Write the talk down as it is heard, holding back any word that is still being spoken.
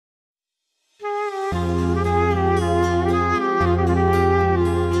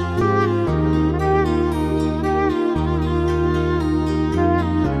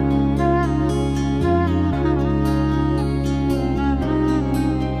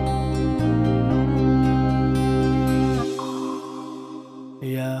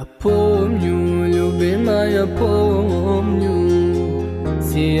Я помню, любимая, помню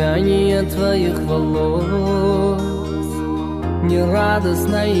сияние твоих волос.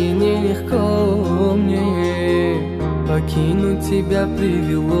 Нерадостно и нелегко мне покинуть тебя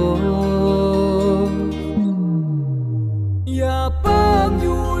привело. Я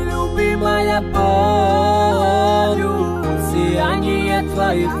помню, любимая, помню сияние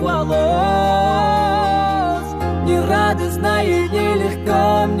твоих волос. Нерадостно и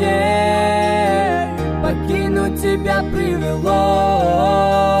нелегко мне покинуть тебя привелось.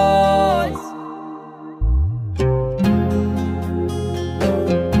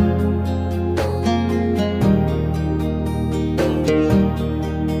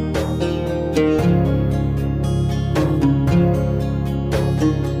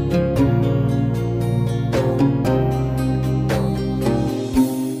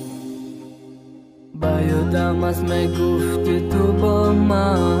 Damas me gufti tu boma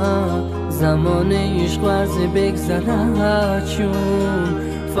zamone ishqar zebek zarachun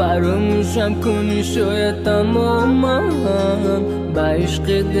فراموشم کنی شاید تماما با عشق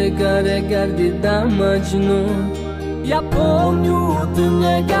دگره گردیدم مجنون. Я помню, ты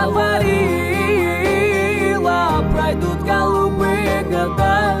мне говорила, пройдут голубые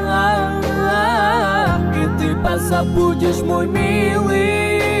года, и ты позабудешь, мой милый,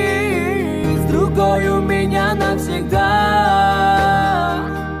 с другой у меня навсегда.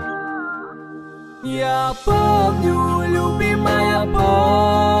 Я помню, любимая,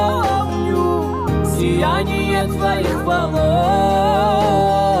 помню сияние твоих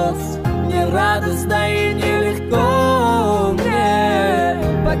волос. Мне радостно и нелегко мне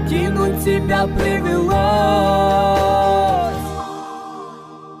покинуть тебя привелось.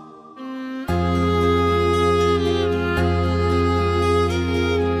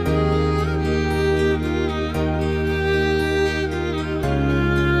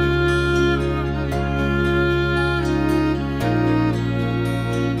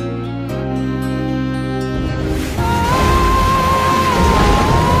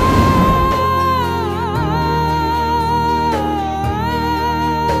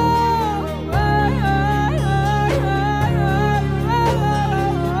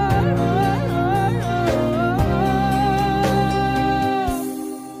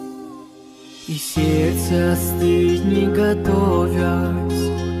 И сердце остыть не готовясь,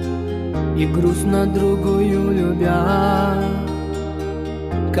 и грустно другую любя,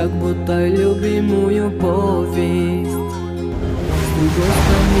 как будто любимую повесть с другой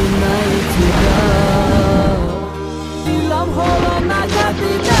вспоминает тебя. Дилам холодно, как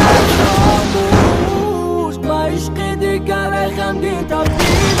ветер, муж, баишки дикаре хамгит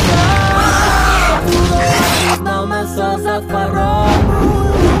обида, не знал нас созад фарому.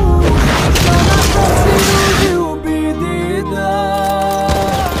 Люди убиты, да.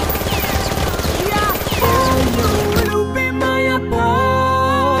 Я помню, любимая,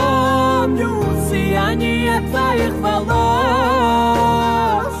 помню сияние твоих волос.